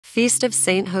Feast of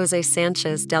Saint José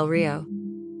Sanchez del Rio.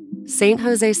 Saint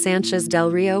José Sanchez del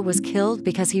Rio was killed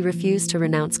because he refused to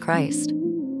renounce Christ.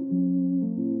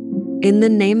 In the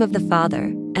name of the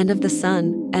Father, and of the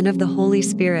Son, and of the Holy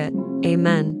Spirit,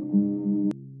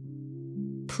 Amen.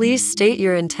 Please state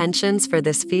your intentions for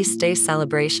this feast day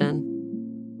celebration.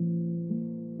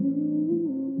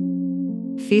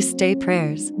 Feast Day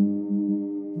Prayers.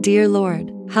 Dear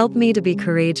Lord, help me to be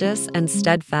courageous and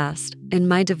steadfast in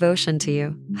my devotion to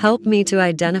you. Help me to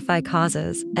identify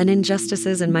causes and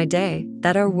injustices in my day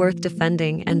that are worth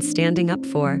defending and standing up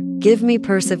for. Give me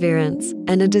perseverance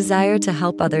and a desire to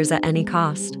help others at any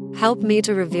cost. Help me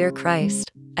to revere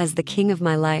Christ as the King of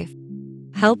my life.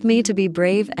 Help me to be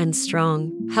brave and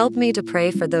strong. Help me to pray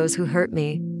for those who hurt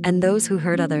me and those who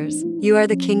hurt others. You are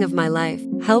the King of my life.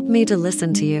 Help me to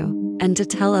listen to you and to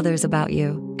tell others about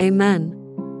you. Amen.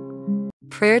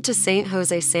 Prayer to Saint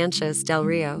José Sanchez del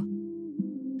Rio.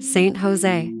 Saint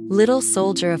José, little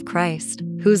soldier of Christ,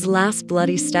 whose last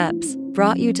bloody steps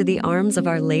brought you to the arms of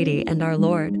Our Lady and our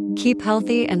Lord, keep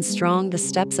healthy and strong the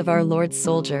steps of our Lord's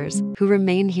soldiers who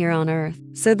remain here on earth,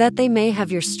 so that they may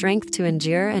have your strength to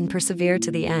endure and persevere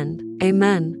to the end.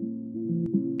 Amen.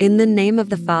 In the name of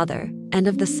the Father, and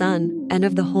of the Son, and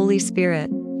of the Holy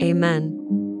Spirit. Amen.